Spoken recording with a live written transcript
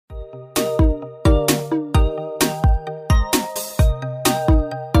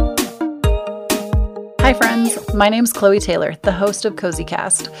Hi friends, my name's Chloe Taylor, the host of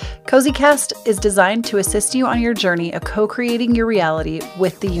CozyCast. CozyCast is designed to assist you on your journey of co-creating your reality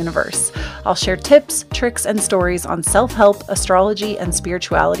with the universe. I'll share tips, tricks, and stories on self-help, astrology, and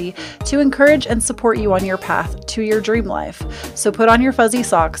spirituality to encourage and support you on your path to your dream life. So put on your fuzzy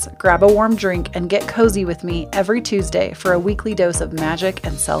socks, grab a warm drink, and get cozy with me every Tuesday for a weekly dose of magic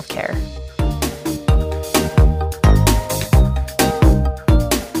and self-care.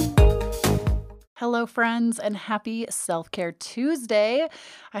 Hello, friends, and happy Self-Care Tuesday.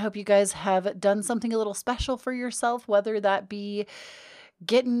 I hope you guys have done something a little special for yourself, whether that be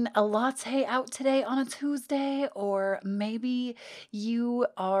getting a latte out today on a Tuesday, or maybe you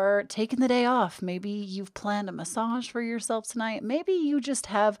are taking the day off. Maybe you've planned a massage for yourself tonight. Maybe you just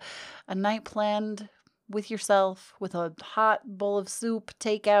have a night planned with yourself with a hot bowl of soup,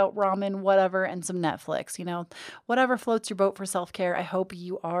 takeout, ramen, whatever, and some Netflix, whatever floats your boat for self-care. I hope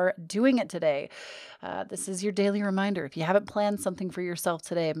you are doing it today. This is your daily reminder. If you haven't planned something for yourself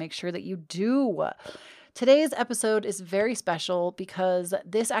today, make sure that you do. Today's episode is very special because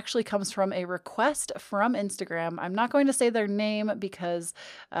this actually comes from a request from Instagram. I'm not going to say their name because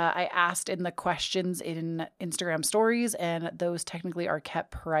I asked in the questions in Instagram stories, and those technically are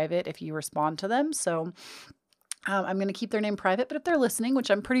kept private if you respond to them. So I'm going to keep their name private, but if they're listening, which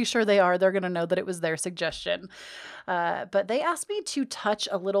I'm pretty sure they are, they're going to know that it was their suggestion. But they asked me to touch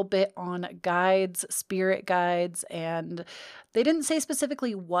a little bit on guides, spirit guides, and they didn't say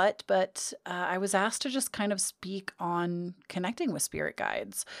specifically what, but I was asked to just kind of speak on connecting with spirit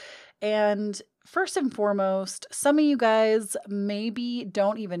guides. And first and foremost, some of you guys maybe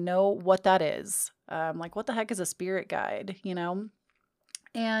don't even know what that is. Like, what the heck is a spirit guide,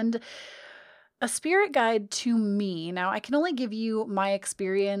 And a spirit guide to me, now I can only give you my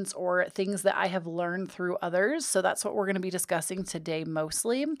experience or things that I have learned through others, so that's what we're going to be discussing today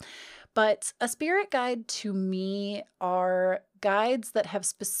mostly. But a spirit guide to me are guides that have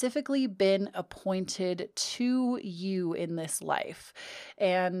specifically been appointed to you in this life.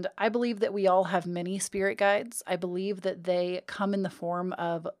 And I believe that we all have many spirit guides. I believe that they come in the form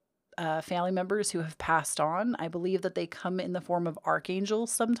of family members who have passed on. I believe that they come in the form of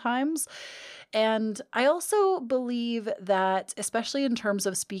archangels sometimes. And I also believe that, especially in terms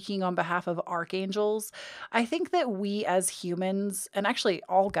of speaking on behalf of archangels, I think that we as humans, and actually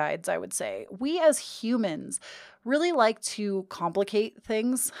all guides, I would say, we as humans really like to complicate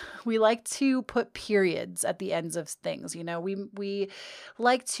things. We like to put periods at the ends of things. We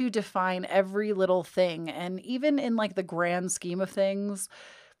like to define every little thing. And even in like the grand scheme of things,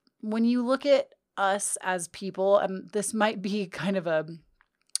 when you look at us as people, and this might be kind of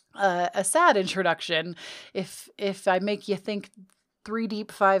a sad introduction, if I make you think 3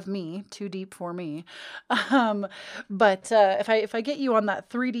 deep, 5 me, 2 deep for me. But if I get you on that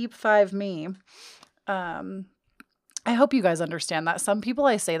 3 deep, 5 me, I hope you guys understand that. Some people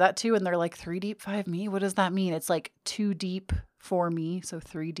I say that to, and they're like, 3 deep, 5 me? What does that mean? It's like 2 deep, 4 me, so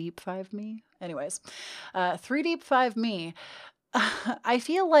 3 deep, 5 me. Anyways, 3 deep, 5 me. I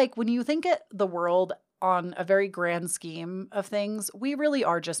feel like when you think at the world on a very grand scheme of things, we really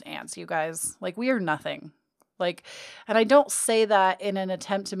are just ants, you guys. Like, we are nothing. And I don't say that in an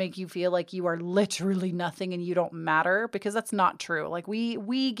attempt to make you feel like you are literally nothing and you don't matter, because that's not true. Like,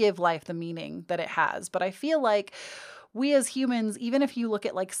 we give life the meaning that it has. But I feel like we as humans, even if you look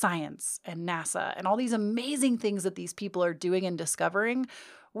at like science and NASA and all these amazing things that these people are doing and discovering,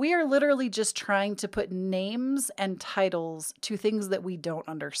 we are literally just trying to put names and titles to things that we don't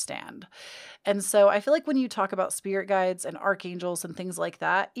understand. And so I feel like when you talk about spirit guides and archangels and things like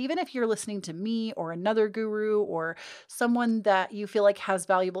that, even if you're listening to me or another guru or someone that you feel like has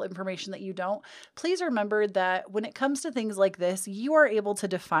valuable information that you don't, please remember that when it comes to things like this, you are able to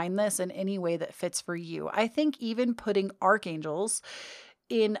define this in any way that fits for you. I think even putting archangels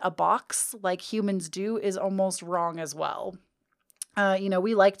in a box like humans do is almost wrong as well.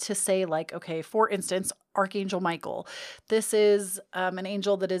 We like to say, like, okay, for instance, Archangel Michael. This is an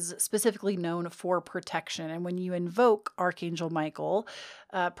angel that is specifically known for protection. And when you invoke Archangel Michael,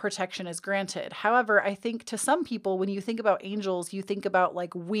 protection is granted. However, I think to some people, when you think about angels, you think about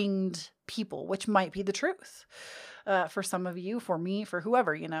like winged people, which might be the truth. For some of you, for me, for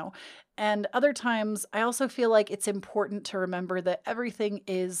whoever, And other times, I also feel like it's important to remember that everything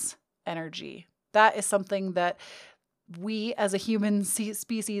is energy. That is something that we as a human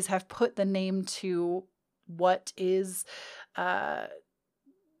species have put the name to what is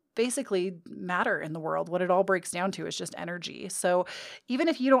basically matter in the world. What it all breaks down to is just energy. So even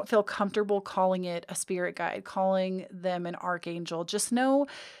if you don't feel comfortable calling it a spirit guide, calling them an archangel, just know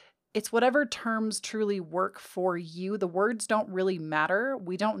it's whatever terms truly work for you. The words don't really matter.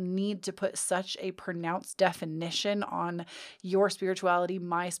 We don't need to put such a pronounced definition on your spirituality,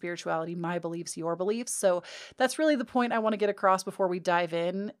 my beliefs, your beliefs. So that's really the point I want to get across before we dive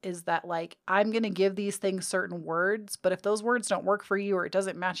in, is that like, I'm going to give these things certain words, but if those words don't work for you or it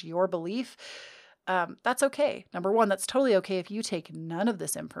doesn't match your belief, that's okay. Number one, that's totally okay if you take none of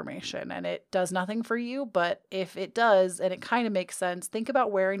this information and it does nothing for you. But if it does and it kind of makes sense, think about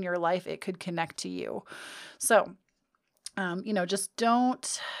where in your life it could connect to you. So, just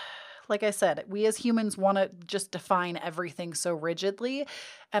don't, like I said, we as humans want to just define everything so rigidly.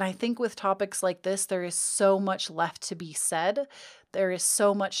 And I think with topics like this, there is so much left to be said. There is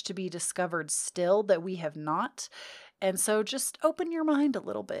so much to be discovered still that we have not. And so just open your mind a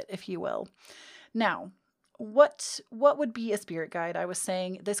little bit, if you will. Now, what would be a spirit guide? I was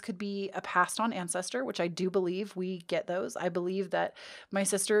saying this could be a passed on ancestor, which I do believe we get those. I believe that my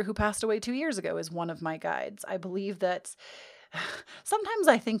sister who passed away 2 years ago is one of my guides. I believe that sometimes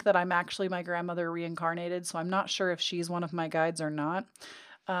I think that I'm actually my grandmother reincarnated, so I'm not sure if she's one of my guides or not.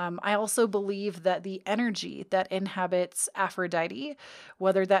 I also believe that the energy that inhabits Aphrodite,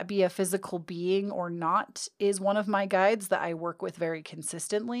 whether that be a physical being or not, is one of my guides that I work with very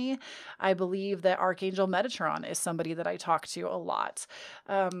consistently. I believe that Archangel Metatron is somebody that I talk to a lot.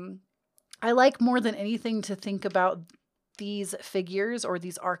 I like more than anything to think about these figures or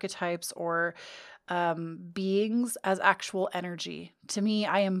these archetypes or beings as actual energy. To me,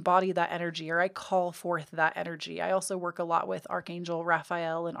 I embody that energy, or I call forth that energy. I also work a lot with Archangel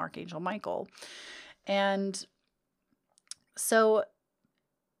Raphael and Archangel Michael. And so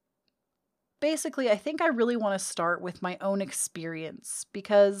basically, I think I really want to start with my own experience,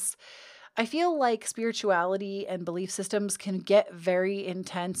 because I feel like spirituality and belief systems can get very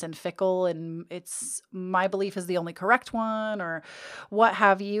intense and fickle, and it's my belief is the only correct one or what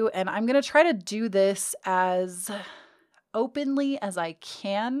have you. And I'm going to try to do this as openly as I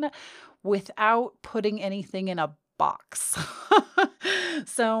can without putting anything in a box.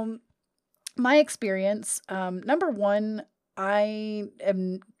 So my experience, number one, I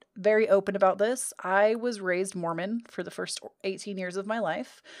am very open about this. I was raised Mormon for the first 18 years of my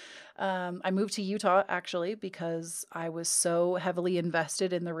life. I moved to Utah actually because I was so heavily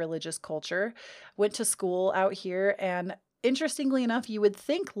invested in the religious culture. Went to school out here, and interestingly enough, you would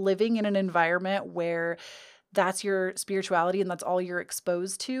think living in an environment where that's your spirituality and that's all you're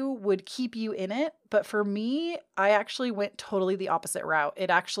exposed to would keep you in it. But for me, I actually went totally the opposite route. It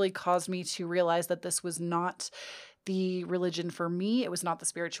actually caused me to realize that this was not the religion for me. It was not the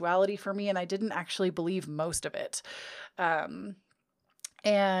spirituality for me. And I didn't actually believe most of it.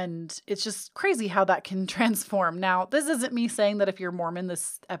 And it's just crazy how that can transform. Now, this isn't me saying that if you're Mormon,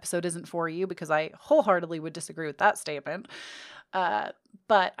 this episode isn't for you, because I wholeheartedly would disagree with that statement.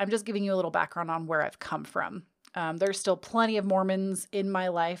 But I'm just giving you a little background on where I've come from. There's still plenty of Mormons in my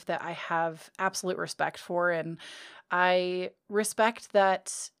life that I have absolute respect for. And I respect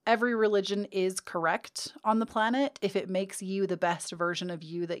that every religion is correct on the planet. If it makes you the best version of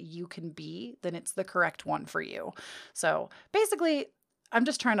you that you can be, then it's the correct one for you. So basically, I'm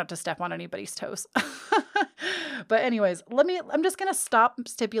just trying not to step on anybody's toes. But anyways, I'm just going to stop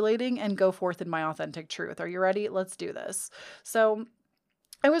stipulating and go forth in my authentic truth. Are you ready? Let's do this. So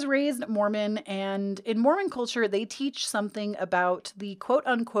I was raised Mormon, and in Mormon culture, they teach something about the quote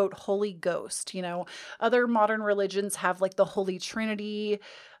unquote Holy Ghost. Other modern religions have like the Holy Trinity,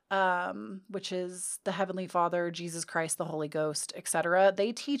 which is the Heavenly Father, Jesus Christ, the Holy Ghost, etc.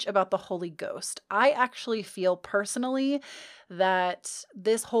 They teach about the Holy Ghost. I actually feel personally that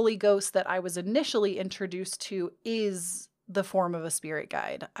this Holy Ghost that I was initially introduced to is the form of a spirit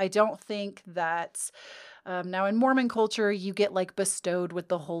guide. I don't think that now in Mormon culture, you get like bestowed with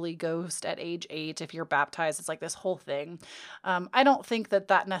the Holy Ghost at age 8 if you're baptized. It's like this whole thing. I don't think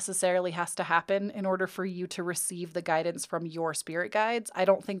that necessarily has to happen in order for you to receive the guidance from your spirit guides. I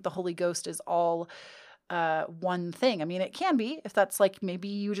don't think the Holy Ghost is all one thing. I mean, it can be if that's like maybe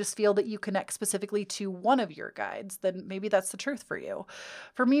you just feel that you connect specifically to one of your guides, then maybe that's the truth for you.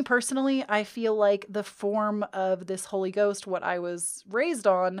 For me personally, I feel like the form of this Holy Ghost, what I was raised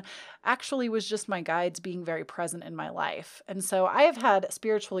on, actually was just my guides being very present in my life. And so I have had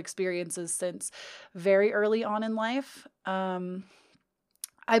spiritual experiences since very early on in life.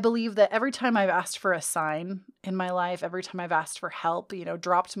 I believe that every time I've asked for a sign in my life, every time I've asked for help,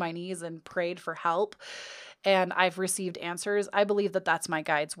 dropped my knees and prayed for help, and I've received answers, I believe that that's my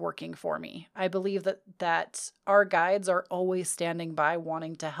guides working for me. I believe that our guides are always standing by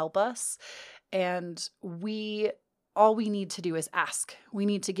wanting to help us, and all we need to do is ask. We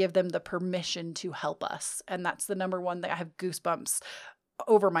need to give them the permission to help us. And that's the number one thing. I have goosebumps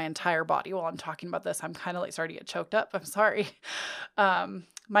over my entire body while I'm talking about this. I'm kind of like starting to get choked up. I'm sorry.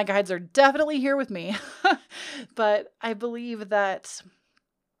 My guides are definitely here with me, but I believe that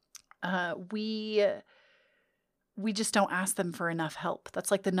we just don't ask them for enough help.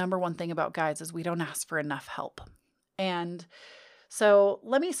 That's like the number one thing about guides is we don't ask for enough help. And so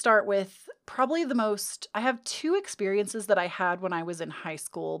let me start with probably I have two experiences that I had when I was in high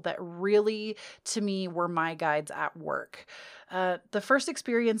school that really, to me, were my guides at work. The first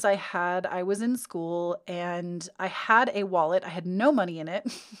experience I had, I was in school and I had a wallet. I had no money in it,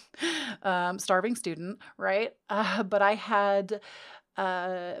 starving student, right? But I had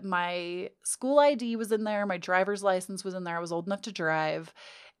my school ID was in there. My driver's license was in there. I was old enough to drive.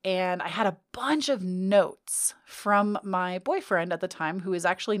 And I had a bunch of notes from my boyfriend at the time, who is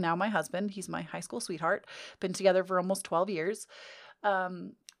actually now my husband. He's my high school sweetheart. Been together for almost 12 years. I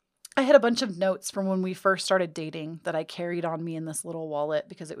had a bunch of notes from when we first started dating that I carried on me in this little wallet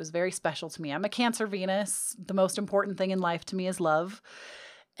because it was very special to me. I'm a Cancer Venus. The most important thing in life to me is love.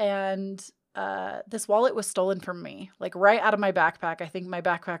 And this wallet was stolen from me, like right out of my backpack. I think my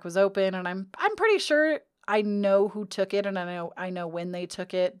backpack was open, and I'm pretty sure I know who took it, and I know when they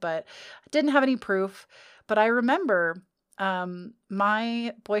took it, but I didn't have any proof. But I remember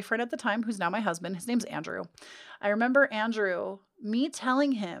my boyfriend at the time, who's now my husband, his name's Andrew. I remember Andrew, me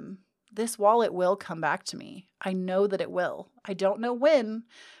telling him, this wallet will come back to me. I know that it will. I don't know when,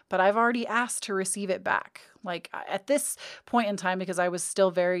 but I've already asked to receive it back. Like at this point in time, because I was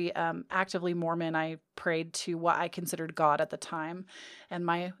still very actively Mormon, I prayed to what I considered God at the time and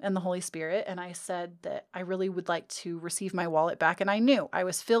the Holy Spirit. And I said that I really would like to receive my wallet back. And I knew I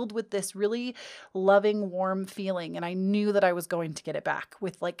was filled with this really loving, warm feeling. And I knew that I was going to get it back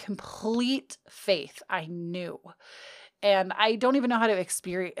with like complete faith. I knew. And I don't even know how to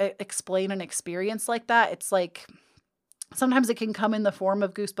explain an experience like that. It's like, sometimes it can come in the form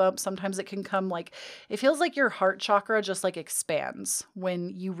of goosebumps. Sometimes it can come like, it feels like your heart chakra just like expands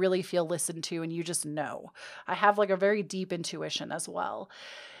when you really feel listened to and you just know. I have like a very deep intuition as well.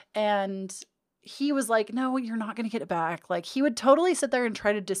 And he was like, no, you're not going to get it back. Like he would totally sit there and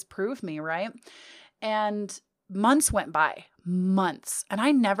try to disprove me, right? And months went by, months, and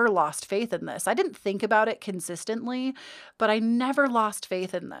I never lost faith in this. I didn't think about it consistently, but I never lost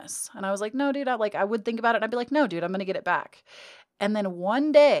faith in this. And I was like, no, dude, I would think about it and I'd be like, no, dude, I'm going to get it back. And then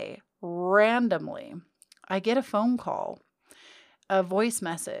one day, randomly, I get a phone call, a voice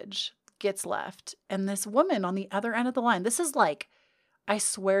message gets left, and this woman on the other end of the line, this is like, I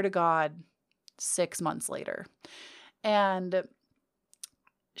swear to God, 6 months later. And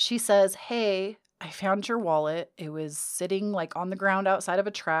she says, hey, I found your wallet. It was sitting like on the ground outside of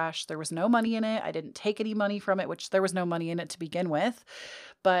a trash. There was no money in it. I didn't take any money from it, which there was no money in it to begin with,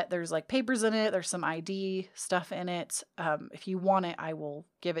 but there's like papers in it. There's some ID stuff in it. If you want it, I will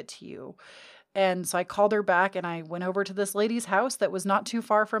give it to you. And so I called her back and I went over to this lady's house that was not too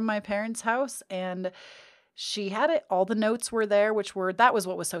far from my parents' house, and she had it. All the notes were there, that was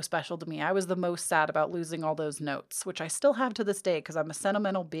what was so special to me. I was the most sad about losing all those notes, which I still have to this day because I'm a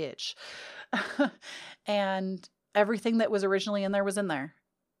sentimental bitch. And everything that was originally in there was in there.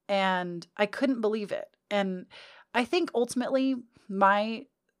 And I couldn't believe it. And I think ultimately my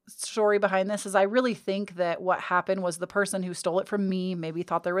story behind this is I really think that what happened was the person who stole it from me maybe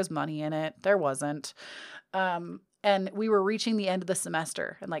thought there was money in it. There wasn't. And we were reaching the end of the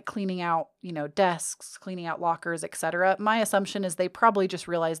semester and like cleaning out, desks, cleaning out lockers, etc. My assumption is they probably just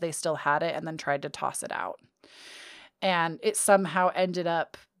realized they still had it and then tried to toss it out. And it somehow ended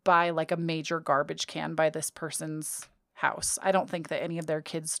up by like a major garbage can by this person's house. I don't think that any of their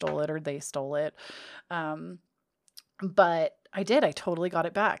kids stole it or they stole it. But I did. I totally got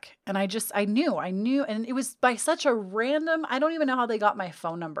it back. And I knew. And it was by such a random, I don't even know how they got my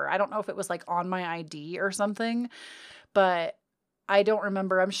phone number. I don't know if it was like on my ID or something, but I don't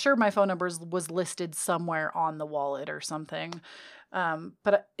remember. I'm sure my phone number was listed somewhere on the wallet or something.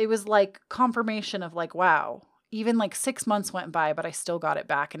 But it was like confirmation of like, wow, even like 6 months went by, but I still got it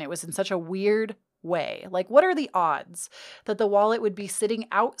back. And it was in such a weird way. Like, what are the odds that the wallet would be sitting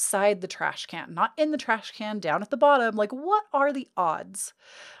outside the trash can, not in the trash can, down at the bottom? Like, what are the odds?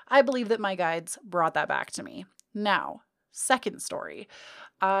 I believe that my guides brought that back to me. Now, second story.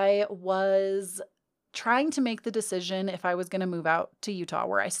 I was trying to make the decision if I was going to move out to Utah,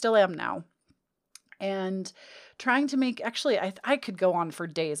 where I still am now. And trying to make, actually, I could go on for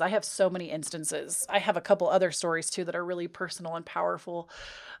days. I have so many instances. I have a couple other stories too that are really personal and powerful.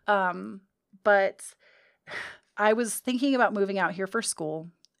 But I was thinking about moving out here for school,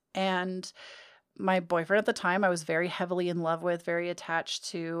 and my boyfriend at the time I was very heavily in love with, very attached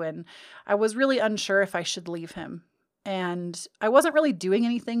to, and I was really unsure if I should leave him. And I wasn't really doing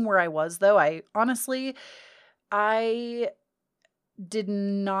anything where I was, though. I did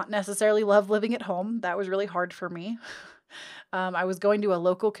not necessarily love living at home. That was really hard for me. I was going to a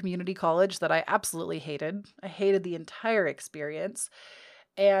local community college that I absolutely hated. I hated the entire experience.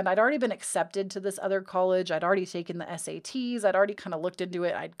 And I'd already been accepted to this other college. I'd already taken the SATs. I'd already kind of looked into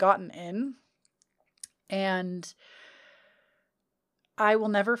it. I'd gotten in. And I will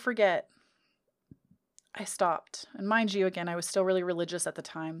never forget, I stopped. And mind you, again, I was still really religious at the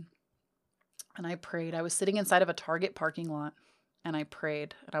time. And I prayed. I was sitting inside of a Target parking lot. And I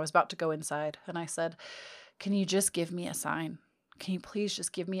prayed. And I was about to go inside. And I said, can you just give me a sign? Can you please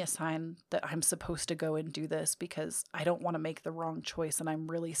just give me a sign that I'm supposed to go and do this, because I don't want to make the wrong choice and I'm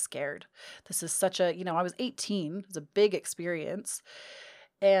really scared. This is such a, I was 18. It was a big experience.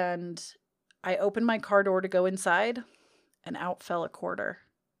 And I opened my car door to go inside and out fell a quarter.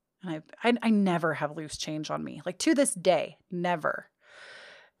 And I never have loose change on me. Like, to this day, never.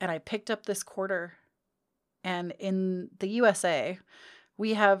 And I picked up this quarter. And in the USA,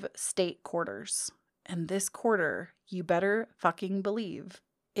 we have state quarters. And this quarter, you better fucking believe,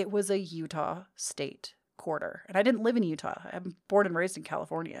 it was a Utah state quarter. And I didn't live in Utah. I'm born and raised in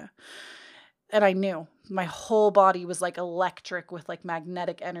California. And I knew my whole body was like electric with like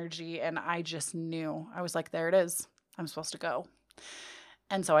magnetic energy. And I just knew. I was like, there it is. I'm supposed to go.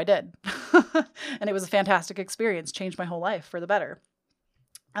 And so I did. And it was a fantastic experience. Changed my whole life for the better.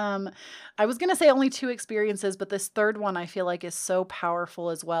 I was going to say only 2 experiences, but this third one I feel like is so powerful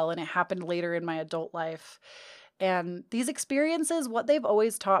as well. And it happened later in my adult life. And these experiences, what they've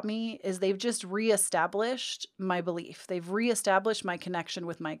always taught me is they've just reestablished my belief. They've reestablished my connection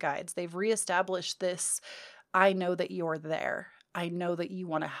with my guides. They've reestablished this, I know that you're there. I know that you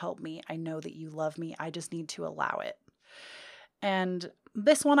want to help me. I know that you love me. I just need to allow it. And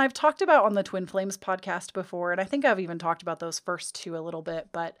this one I've talked about on the Twin Flames podcast before, and I think I've even talked about those first 2 a little bit,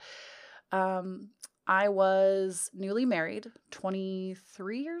 but I was newly married,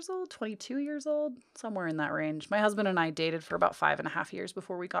 23 years old, 22 years old, somewhere in that range. My husband and I dated for about 5.5 years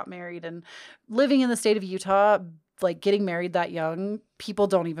before we got married, and living in the state of Utah, like getting married that young, people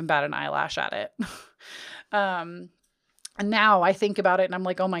don't even bat an eyelash at it. And now I think about it and I'm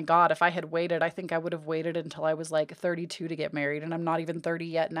like, oh my God, if I had waited, I think I would have waited until I was like 32 to get married. And I'm not even 30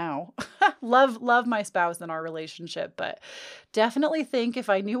 yet now. Love my spouse and our relationship, but definitely think if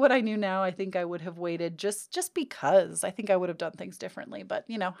I knew what I knew now, I think I would have waited just because I think I would have done things differently, but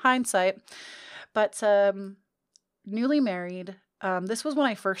hindsight. But newly married. This was when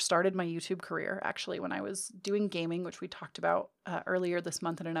I first started my YouTube career, actually, when I was doing gaming, which we talked about earlier this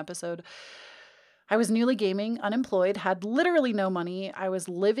month in an episode. I was newly gaming, unemployed, had literally no money. I was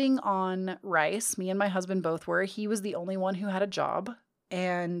living on rice. Me and my husband both were. He was the only one who had a job,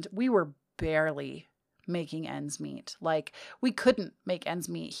 and we were barely making ends meet. Like, we couldn't make ends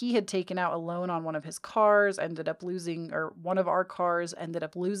meet. He had taken out a loan on one of his cars, ended up losing, or one of our cars ended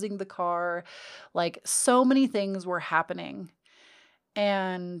up losing the car. Like, so many things were happening.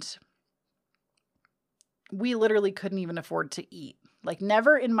 And we literally couldn't even afford to eat. Like,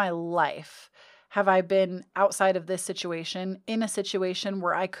 never in my life have I been outside of this situation in a situation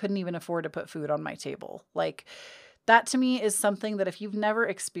where I couldn't even afford to put food on my table. Like, that to me is something that if you've never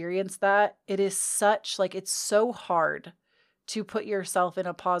experienced that, it is such, like, it's so hard to put yourself in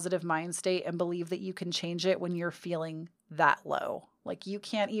a positive mind state and believe that you can change it when you're feeling that low. Like, you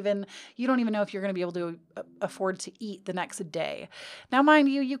don't even know if you're going to be able to afford to eat the next day. Now, mind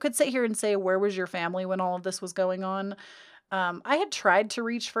you, you could sit here and say, where was your family when all of this was going on? I had tried to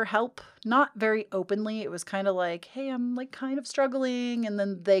reach for help, not very openly. It was kind of like, hey, I'm like kind of struggling. And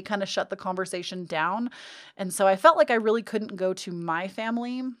then they kind of shut the conversation down. And so I felt like I really couldn't go to my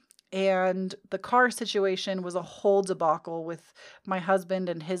family. And the car situation was a whole debacle with my husband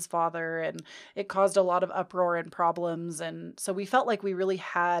and his father. And it caused a lot of uproar and problems. And so we felt like we really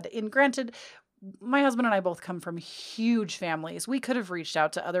had, and granted, my husband and I both come from huge families. We could have reached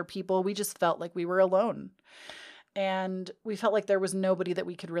out to other people. We just felt like we were alone. And we felt like there was nobody that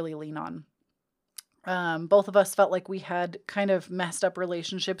we could really lean on. Both of us felt like we had kind of messed up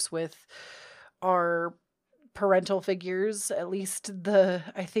relationships with our parental figures, at least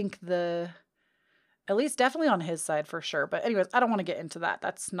definitely on his side for sure. But anyways, I don't want to get into that.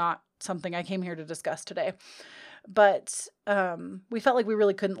 That's not something I came here to discuss today. But we felt like we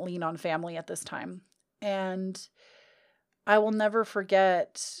really couldn't lean on family at this time. And I will never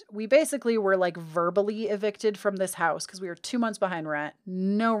forget, we basically were like verbally evicted from this house because we were 2 months behind rent,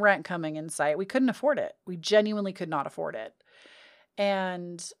 no rent coming in sight. We couldn't afford it. We genuinely could not afford it.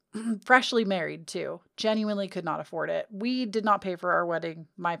 And freshly married too, genuinely could not afford it. We did not pay for our wedding.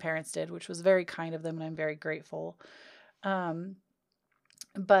 My parents did, which was very kind of them, and I'm very grateful. Um,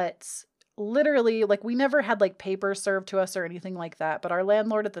 but literally, like, we never had like papers served to us or anything like that. But our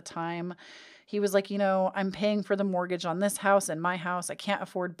landlord at the time, he was like, I'm paying for the mortgage on this house and my house. I can't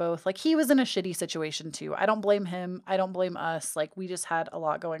afford both. Like, he was in a shitty situation too. I don't blame him. I don't blame us. Like, we just had a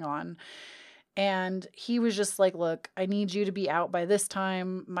lot going on. And he was just like, look, I need you to be out by this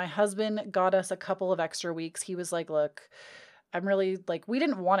time. My husband got us a couple of extra weeks. He was like, look, I'm really like, we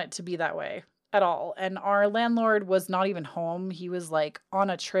didn't want it to be that way at all. And our landlord was not even home. He was like on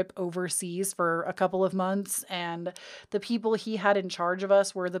a trip overseas for a couple of months. And the people he had in charge of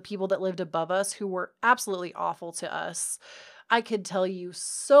us were the people that lived above us, who were absolutely awful to us. I could tell you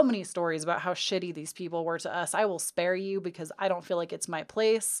so many stories about how shitty these people were to us. I will spare you because I don't feel like it's my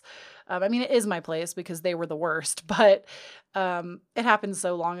place. I mean, it is my place because they were the worst, but it happened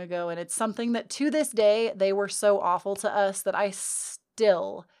so long ago. And it's something that to this day, they were so awful to us that I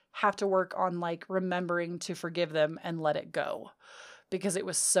still have to work on like remembering to forgive them and let it go, because it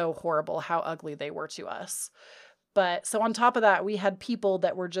was so horrible how ugly they were to us. But so on top of that, we had people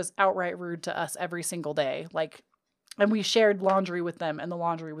that were just outright rude to us every single day. Like, and we shared laundry with them, and the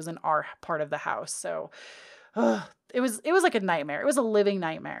laundry was in our part of the house. So it was like a nightmare. It was a living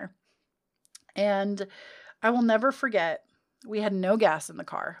nightmare. And I will never forget, we had no gas in the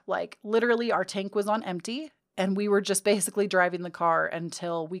car. Like, literally our tank was on empty, and we were just basically driving the car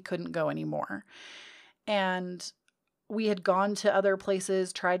until we couldn't go anymore. And we had gone to other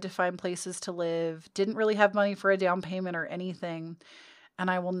places, tried to find places to live, didn't really have money for a down payment or anything.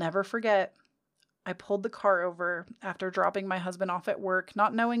 And I will never forget, I pulled the car over after dropping my husband off at work,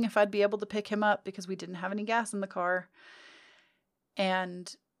 not knowing if I'd be able to pick him up because we didn't have any gas in the car.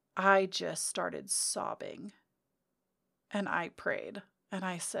 And I just started sobbing. And I prayed. And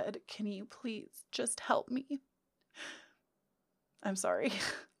I said, can you please just help me? I'm sorry.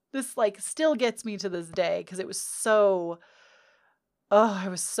 This like still gets me to this day because it was so,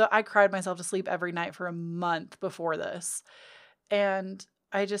 I cried myself to sleep every night for a month before this. And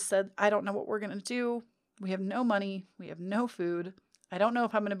I just said, I don't know what we're going to do. We have no money. We have no food. I don't know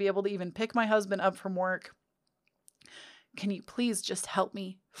if I'm going to be able to even pick my husband up from work. Can you please just help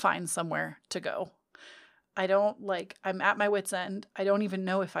me find somewhere to go? I'm at my wit's end. I don't even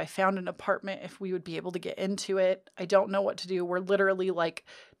know if I found an apartment, if we would be able to get into it. I don't know what to do. We're literally like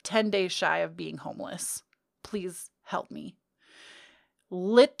 10 days shy of being homeless. Please help me.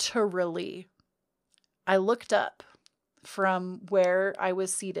 Literally, I looked up from where I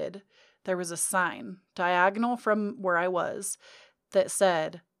was seated. There was a sign diagonal from where I was that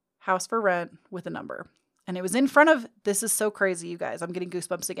said house for rent with a number. And it was in front of, this is so crazy, you guys. I'm getting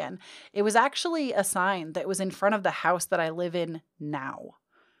goosebumps again. It was actually a sign that was in front of the house that I live in now,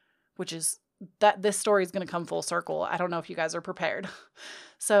 which is that this story is going to come full circle. I don't know if you guys are prepared.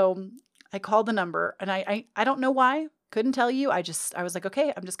 So I called the number, and I don't know why. Couldn't tell you. I was like,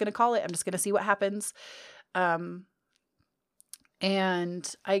 okay, I'm just going to call it. I'm just going to see what happens. And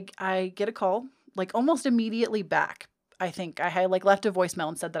I get a call like almost immediately back. I think I had like left a voicemail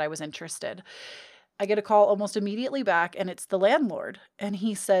and said that I was interested. I get a call almost immediately back, and it's the landlord. And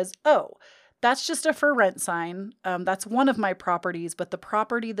he says, oh, that's just a for rent sign. That's one of my properties, but the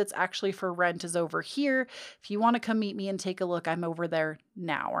property that's actually for rent is over here. If you want to come meet me and take a look, I'm over there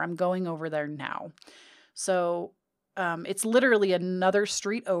now, or I'm going over there now. So it's literally another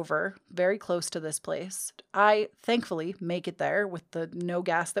street over, very close to this place. I thankfully make it there with the no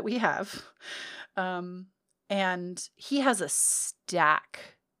gas that we have. And he has a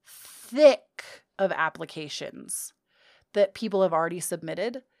stack, thick of applications that people have already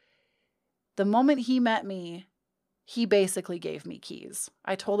submitted. The moment he met me, he basically gave me keys.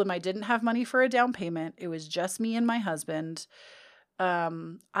 I told him I didn't have money for a down payment. It was just me and my husband.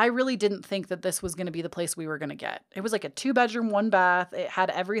 I really didn't think that this was going to be the place we were going to get. It was like a 2-bedroom, 1-bath. It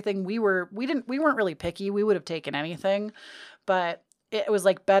had everything. We weren't really picky. We would have taken anything, but it was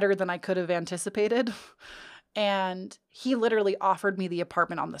like better than I could have anticipated. And he literally offered me the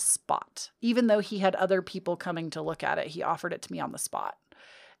apartment on the spot. Even though he had other people coming to look at it, he offered it to me on the spot.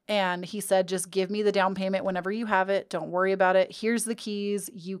 And he said, just give me the down payment whenever you have it. Don't worry about it. Here's the keys.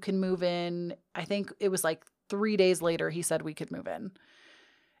 You can move in. I think it was like 3 days later, he said we could move in.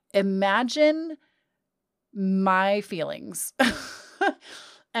 Imagine my feelings.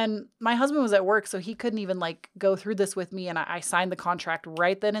 And my husband was at work, so he couldn't even like go through this with me. And I signed the contract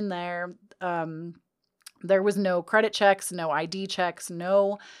right then and there. There was no credit checks, no ID checks,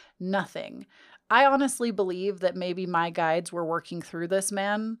 no nothing. I honestly believe that maybe my guides were working through this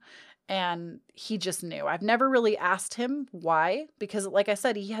man, and he just knew. I've never really asked him why, because like I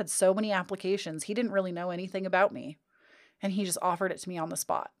said, he had so many applications. He didn't really know anything about me, and he just offered it to me on the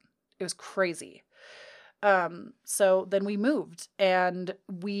spot. It was crazy. So then we moved, and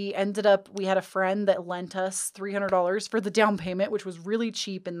we had a friend that lent us $300 for the down payment, which was really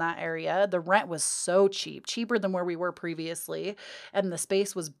cheap in that area. The rent was so cheap, cheaper than where we were previously, and the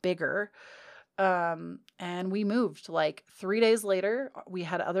space was bigger. And we moved like 3 days later. We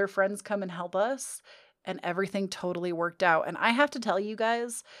had other friends come and help us, and everything totally worked out. And I have to tell you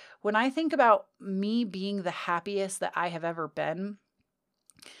guys, when I think about me being the happiest that I have ever been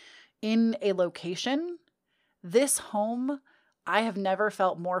in a location, this home, I have never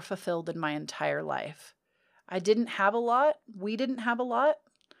felt more fulfilled in my entire life. I didn't have a lot. We didn't have a lot,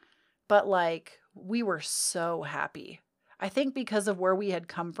 but like we were so happy. I think because of where we had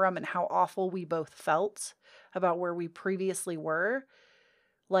come from and how awful we both felt about where we previously were,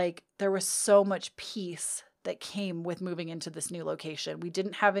 like there was so much peace that came with moving into this new location. We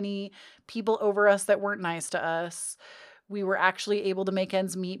didn't have any people over us that weren't nice to us. We were actually able to make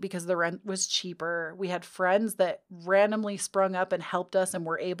ends meet because the rent was cheaper. We had friends that randomly sprung up and helped us and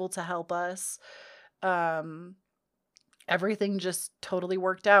were able to help us. Everything just totally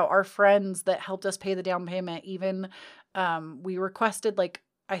worked out. Our friends that helped us pay the down payment, even we requested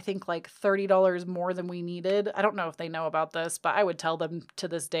I think $30 more than we needed. I don't know if they know about this, but I would tell them to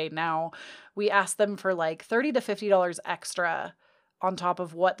this day now. We asked them for $30 to $50 extra on top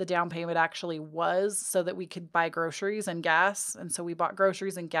of what the down payment actually was so that we could buy groceries and gas. And so we bought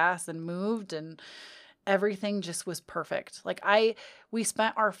groceries and gas and moved, and everything just was perfect. We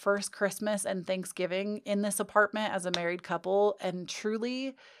spent our first Christmas and Thanksgiving in this apartment as a married couple, and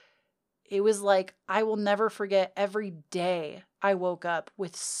truly it was I will never forget every day I woke up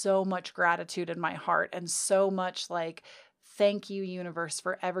with so much gratitude in my heart and so much thank you, universe,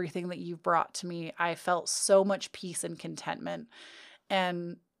 for everything that you've brought to me. I felt so much peace and contentment,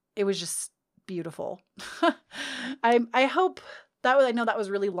 and it was just beautiful. I hope I know that was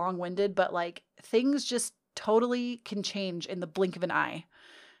really long-winded, but things just totally can change in the blink of an eye.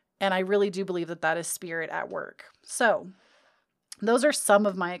 And I really do believe that that is spirit at work. So those are some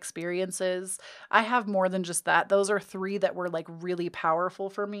of my experiences. I have more than just that. Those are 3 that were really powerful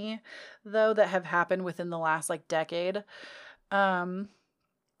for me, though, that have happened within the last decade.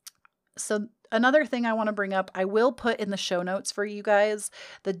 So another thing I want to bring up, I will put in the show notes for you guys,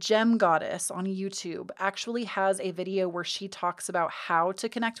 the Gem Goddess on YouTube actually has a video where she talks about how to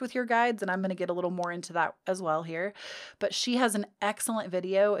connect with your guides, and I'm going to get a little more into that as well here. But she has an excellent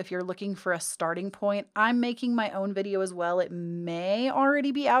video if you're looking for a starting point. I'm making my own video as well. It may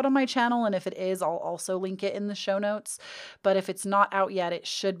already be out on my channel, and if it is, I'll also link it in the show notes. But if it's not out yet, it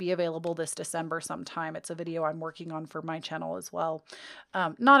should be available this December sometime. It's a video I'm working on for my channel as well.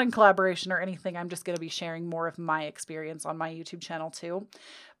 Not in collaboration or anything. I'm just going to be sharing more of my experience on my YouTube channel too.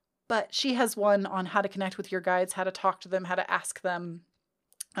 But she has one on how to connect with your guides, how to talk to them, how to ask them,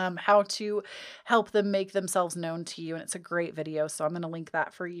 how to help them make themselves known to you. And it's a great video, so I'm going to link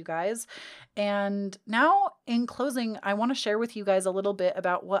that for you guys. And now in closing, I want to share with you guys a little bit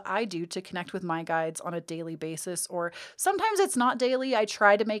about what I do to connect with my guides on a daily basis, or sometimes it's not daily. I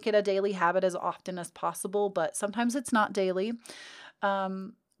try to make it a daily habit as often as possible, but sometimes it's not daily.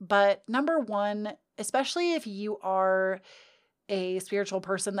 But number 1, especially if you are a spiritual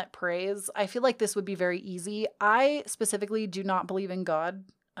person that prays, I feel like this would be very easy. I specifically do not believe in God.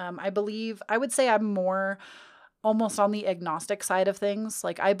 I would say I'm more almost on the agnostic side of things.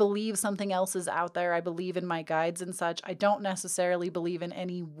 I believe something else is out there. I believe in my guides and such. I don't necessarily believe in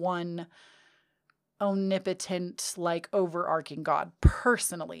any one omnipotent, overarching God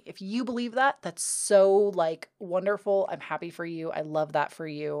personally. If you believe that, that's so wonderful. I'm happy for you. I love that for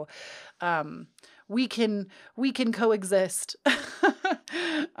you. We can coexist.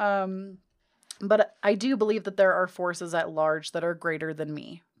 But I do believe that there are forces at large that are greater than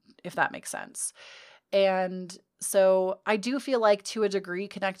me, if that makes sense. And so I do feel like, to a degree,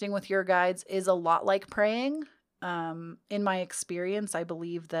 connecting with your guides is a lot like praying. In my experience, I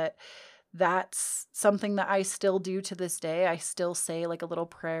believe that that's something that I still do to this day. I still say a little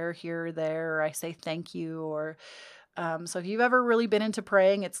prayer here or there, or I say thank you, or so if you've ever really been into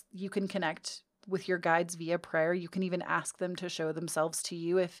praying, you can connect with your guides via prayer. You can even ask them to show themselves to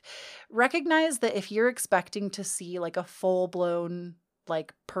you. Recognize that if you're expecting to see a full-blown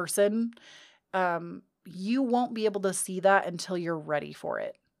person, you won't be able to see that until you're ready for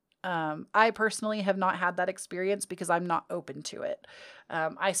it. I personally have not had that experience because I'm not open to it.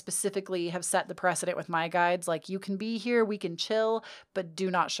 I specifically have set the precedent with my guides. You can be here, we can chill, but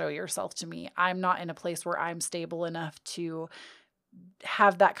do not show yourself to me. I'm not in a place where I'm stable enough to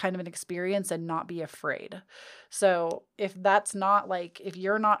have that kind of an experience and not be afraid. So if that's not if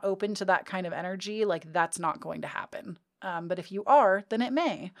you're not open to that kind of energy, that's not going to happen. But if you are, then it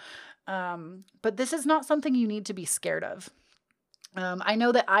may. But this is not something you need to be scared of. I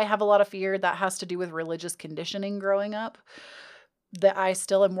know that I have a lot of fear that has to do with religious conditioning growing up that I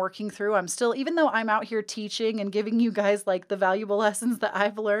still am working through. I'm still, even though I'm out here teaching and giving you guys like the valuable lessons that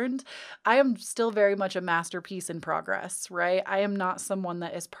I've learned, I am still very much a masterpiece in progress, right? I am not someone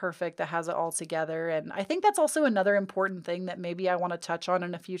that is perfect, that has it all together. And I think that's also another important thing that maybe I want to touch on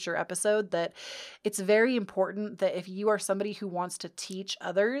in a future episode, that it's very important that if you are somebody who wants to teach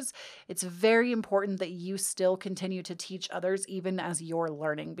others, it's very important that you still continue to teach others even as you're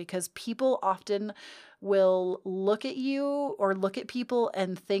learning, because people often will look at you or look at people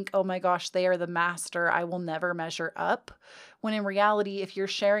and think, oh my gosh, they are the master, I will never measure up. When in reality, if you're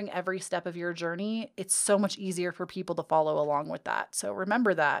sharing every step of your journey, it's so much easier for people to follow along with that. So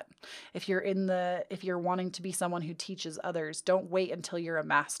remember that. If you're wanting to be someone who teaches others, don't wait until you're a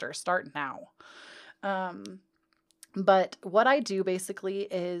master. Start now. But what I do basically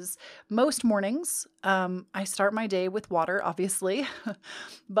is most mornings, I start my day with water, obviously,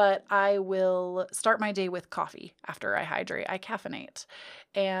 but I will start my day with coffee after I hydrate. I caffeinate.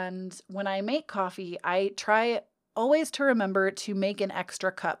 And when I make coffee, I try always to remember to make an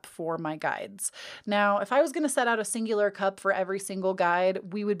extra cup for my guides. Now, if I was going to set out a singular cup for every single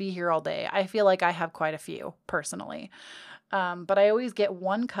guide, we would be here all day. I feel like I have quite a few personally. But I always get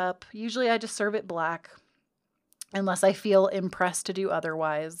one cup. Usually I just serve it black, unless I feel impressed to do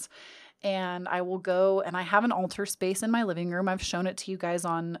otherwise. And I will go, and I have an altar space in my living room. I've shown it to you guys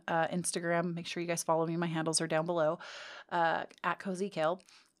on Instagram. Make sure you guys follow me. My handles are down below, at Cozy Kale.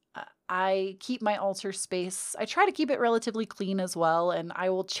 I keep my altar space, I try to keep it relatively clean as well, and I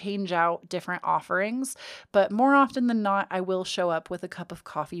will change out different offerings, but more often than not, I will show up with a cup of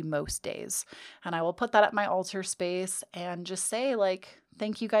coffee most days, and I will put that at my altar space and just say, like,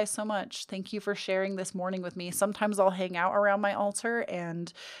 thank you guys so much. Thank you for sharing this morning with me. Sometimes I'll hang out around my altar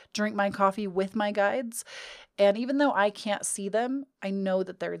and drink my coffee with my guides, and even though I can't see them, I know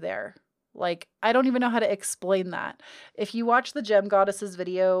that they're there. Like, I don't even know how to explain that. If you watch the Gem Goddesses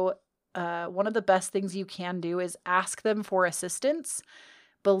video, one of the best things you can do is ask them for assistance,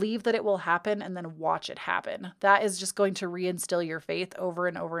 believe that it will happen, and then watch it happen. That is just going to reinstill your faith over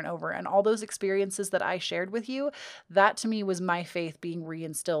and over and over. And all those experiences that I shared with you, that to me was my faith being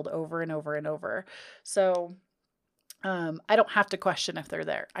reinstilled over and over and over. So I don't have to question if they're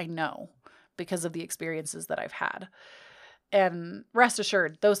there. I know because of the experiences that I've had. And rest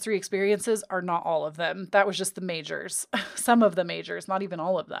assured, those 3 experiences are not all of them. That was just the majors, some of the majors, not even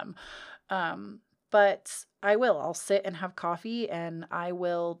all of them. But I'll sit and have coffee and I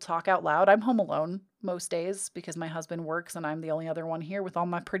will talk out loud. I'm home alone most days because my husband works and I'm the only other one here with all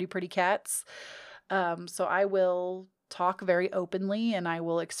my pretty, pretty cats. So I will talk very openly and I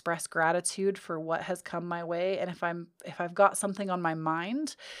will express gratitude for what has come my way. And if I've got something on my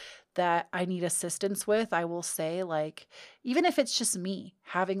mind that I need assistance with, I will say, like, even if it's just me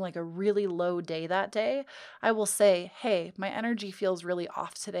having like a really low day that day, I will say, hey, my energy feels really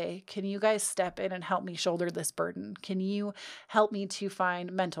off today. Can you guys step in and help me shoulder this burden? Can you help me to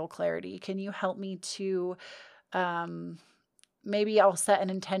find mental clarity? Can you help me to, maybe I'll set an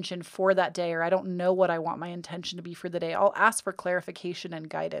intention for that day, or I don't know what I want my intention to be for the day. I'll ask for clarification and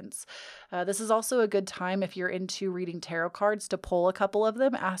guidance. This is also a good time if you're into reading tarot cards to pull a couple of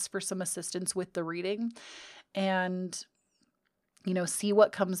them, ask for some assistance with the reading, and see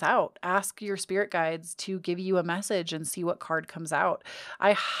what comes out. Ask your spirit guides to give you a message and see what card comes out.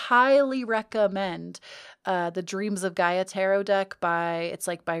 I highly recommend the Dreams of Gaia tarot deck by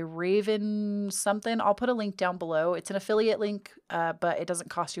Raven something. I'll put a link down below. It's an affiliate link, but it doesn't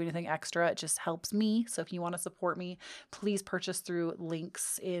cost you anything extra. It just helps me. So if you want to support me, please purchase through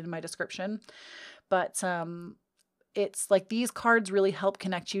links in my description. But it's like these cards really help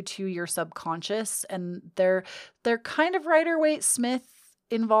connect you to your subconscious, and they're kind of Rider-Waite-Smith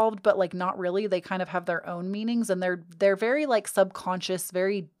involved, but like not really. They kind of have their own meanings, and they're very like subconscious,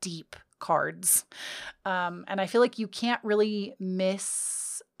 very deep cards. And I feel like you can't really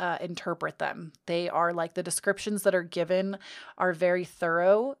interpret them. They are like the descriptions that are given are very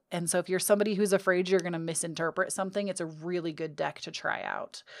thorough. And so if you're somebody who's afraid you're going to misinterpret something, it's a really good deck to try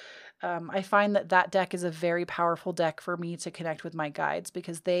out. I find that deck is a very powerful deck for me to connect with my guides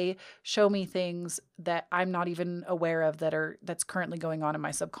because they show me things that I'm not even aware of that's currently going on in my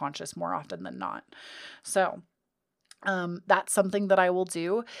subconscious more often than not. So that's something that I will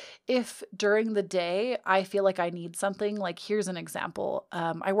do. If during the day I feel like I need something, like here's an example.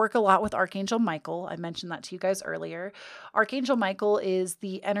 I work a lot with Archangel Michael. I mentioned that to you guys earlier. Archangel Michael is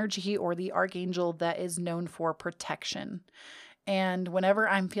the energy or the archangel that is known for protection. And whenever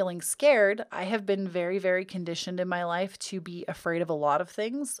I'm feeling scared, I have been very, very conditioned in my life to be afraid of a lot of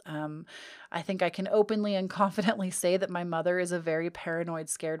things. I think I can openly and confidently say that my mother is a very paranoid,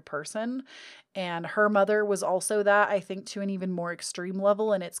 scared person. And her mother was also that, I think, to an even more extreme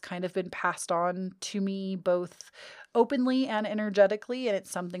level. And it's kind of been passed on to me both openly and energetically. And it's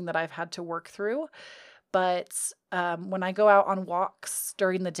something that I've had to work through. But when I go out on walks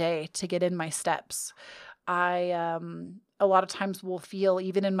during the day to get in my steps, I a lot of times will feel,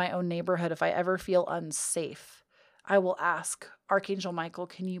 even in my own neighborhood, if I ever feel unsafe, I will ask Archangel Michael,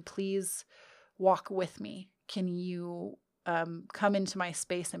 can you please walk with me? Can you come into my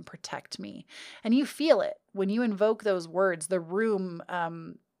space and protect me? And you feel it when you invoke those words. The room,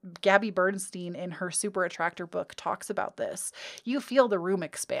 Gabby Bernstein in her Super Attractor book talks about this. You feel the room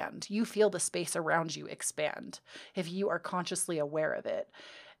expand. You feel the space around you expand if you are consciously aware of it.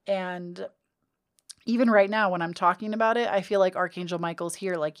 And even right now, when I'm talking about it, I feel like Archangel Michael's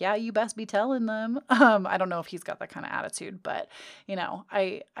here, like, yeah, you best be telling them. I don't know if he's got that kind of attitude, but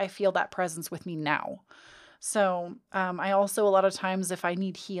I feel that presence with me now. So I also, a lot of times, if I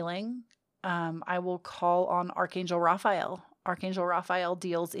need healing, I will call on Archangel Raphael. Archangel Raphael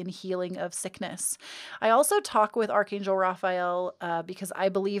deals in healing of sickness. I also talk with Archangel Raphael because I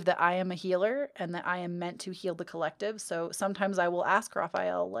believe that I am a healer and that I am meant to heal the collective. So sometimes I will ask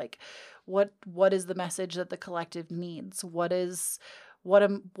Raphael, like, what is the message that the collective needs? What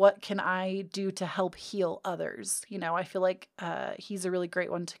can I do to help heal others? I feel like he's a really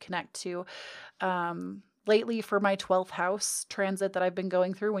great one to connect to. Lately, for my 12th house transit that I've been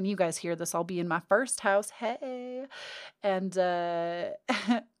going through, when you guys hear this, I'll be in my first house. Hey. And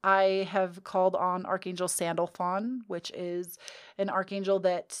I have called on Archangel Sandalphon, which is an archangel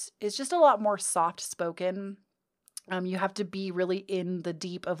that is just a lot more soft-spoken. You have to be really in the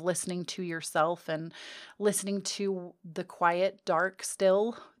deep of listening to yourself and listening to the quiet, dark,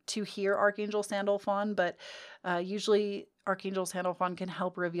 still to hear Archangel Sandalphon. But usually Archangel Sandalphon can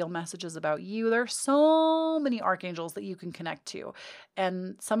help reveal messages about you. There are so many archangels that you can connect to.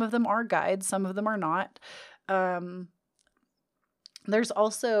 And some of them are guides, some of them are not. There's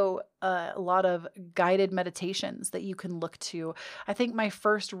also a lot of guided meditations that you can look to. I think my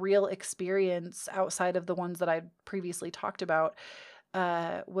first real experience outside of the ones that I previously talked about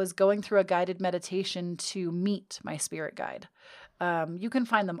was going through a guided meditation to meet my spirit guide. You can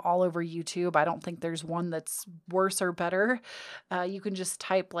find them all over YouTube. I don't think there's one that's worse or better. You can just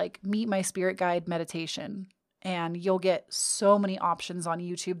type like meet my spirit guide meditation, and you'll get so many options on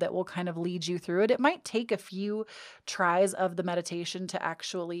YouTube that will kind of lead you through it. It might take a few tries of the meditation to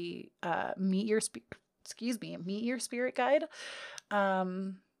actually meet your spirit guide.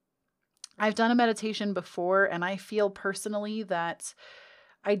 I've done a meditation before, and I feel personally that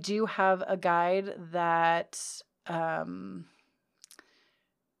I do have a guide that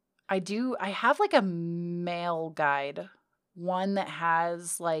I have like a male guide, one that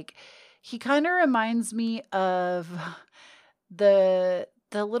has like, he kind of reminds me of the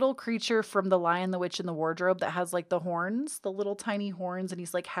little creature from The Lion, the Witch, and the Wardrobe that has like the horns, the little tiny horns, and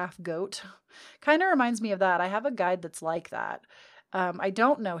he's like half goat. Kind of reminds me of that. I have a guide that's like that. I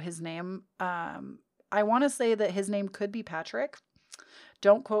don't know his name. I want to say that his name could be Patrick.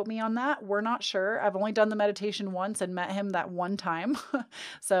 Don't quote me on that. We're not sure. I've only done the meditation once and met him that one time.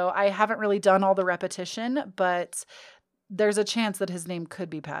 So I haven't really done all the repetition, but there's a chance that his name could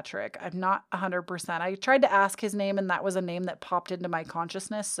be Patrick. I'm not 100%. I tried to ask his name, and that was a name that popped into my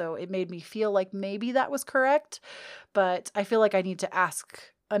consciousness. So it made me feel like maybe that was correct, but I feel like I need to ask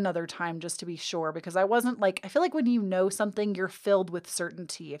another time just to be sure, because I feel like when you know something, you're filled with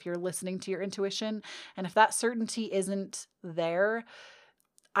certainty if you're listening to your intuition. And if that certainty isn't there,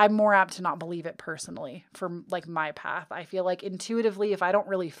 I'm more apt to not believe it personally for like my path. I feel like intuitively, if I don't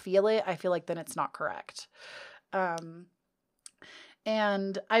really feel it, I feel like then it's not correct.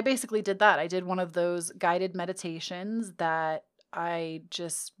 And I basically did that. I did one of those guided meditations that I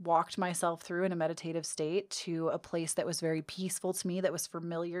just walked myself through in a meditative state to a place that was very peaceful to me, that was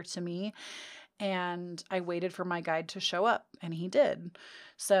familiar to me. And I waited for my guide to show up, and he did.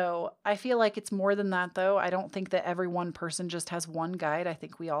 So I feel like it's more than that, though. I don't think that every one person just has one guide. I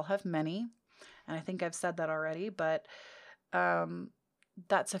think we all have many. And I think I've said that already, but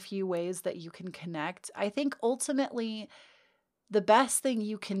that's a few ways that you can connect. I think ultimately the best thing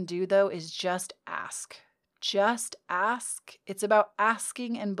you can do, though, is just ask. Just ask. It's about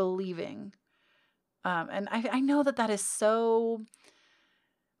asking and believing. And I know that is so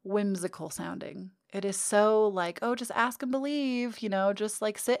whimsical sounding. It is so like, oh, just ask and believe, just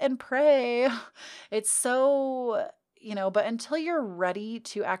like sit and pray. It's so, but until you're ready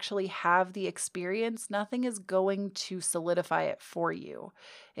to actually have the experience, nothing is going to solidify it for you.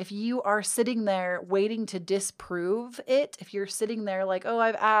 If you are sitting there waiting to disprove it, if you're sitting there like, oh,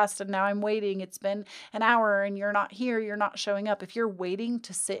 I've asked and now I'm waiting, it's been an hour and you're not here, you're not showing up. If you're waiting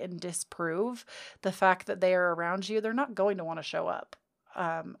to sit and disprove the fact that they are around you, they're not going to want to show up.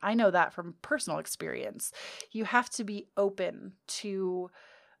 I know that from personal experience. You have to be open to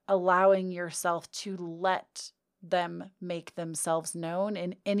allowing yourself to let them make themselves known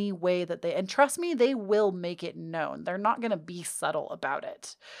in any way that and trust me, they will make it known. They're not going to be subtle about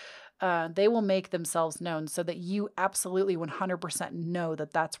it. They will make themselves known so that you absolutely 100% know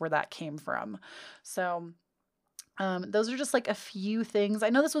that that's where that came from. So those are just like a few things. I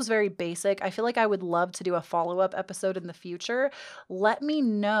know this was very basic. I feel like I would love to do a follow-up episode in the future. Let me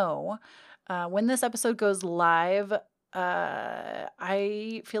know when this episode goes live.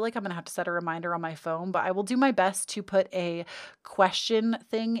 I feel like I'm going to have to set a reminder on my phone, but I will do my best to put a question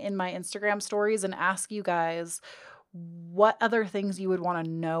thing in my Instagram stories and ask you guys what other things you would want to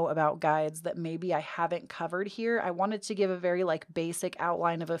know about guides that maybe I haven't covered here. I wanted to give a very basic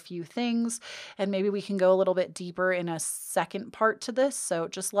outline of a few things, and maybe we can go a little bit deeper in a second part to this. So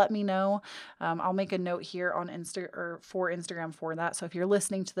just let me know. I'll make a note here on Instagram for that. So if you're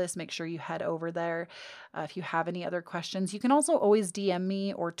listening to this, make sure you head over there. If you have any other questions, you can also always DM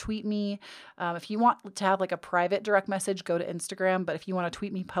me or tweet me. If you want to have a private direct message, go to Instagram. But if you want to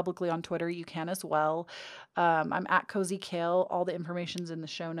tweet me publicly on Twitter, you can as well. I'm at Cozy Kale. All the information's in the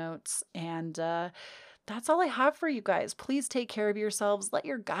show notes. And that's all I have for you guys. Please take care of yourselves. Let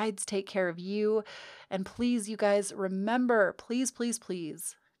your guides take care of you. And please, you guys, remember, please, please,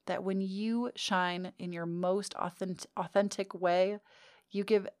 please, that when you shine in your most authentic way, you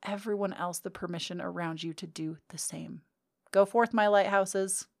give everyone else the permission around you to do the same. Go forth, my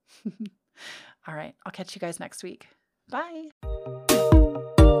lighthouses. All right. I'll catch you guys next week. Bye.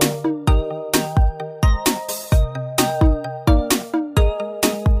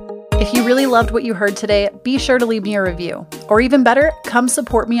 If you really loved what you heard today, be sure to leave me a review. Or even better, come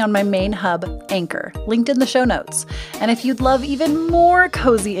support me on my main hub, Anchor, linked in the show notes. And if you'd love even more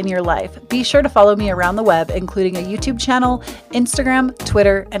cozy in your life, be sure to follow me around the web, including a YouTube channel, Instagram,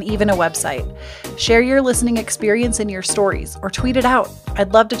 Twitter, and even a website. Share your listening experience in your stories or tweet it out.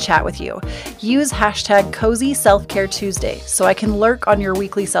 I'd love to chat with you. Use hashtag Cozy Self-Care Tuesday so I can lurk on your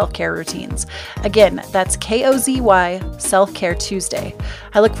weekly self-care routines. Again, that's KOZY Self-Care Tuesday.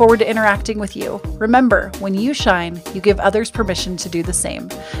 I look forward to interacting with you. Remember, when you shine, you give others permission to do the same.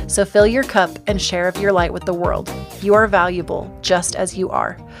 So fill your cup and share of your light with the world. You are valuable just as you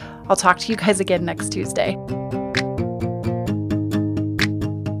are. I'll talk to you guys again next Tuesday.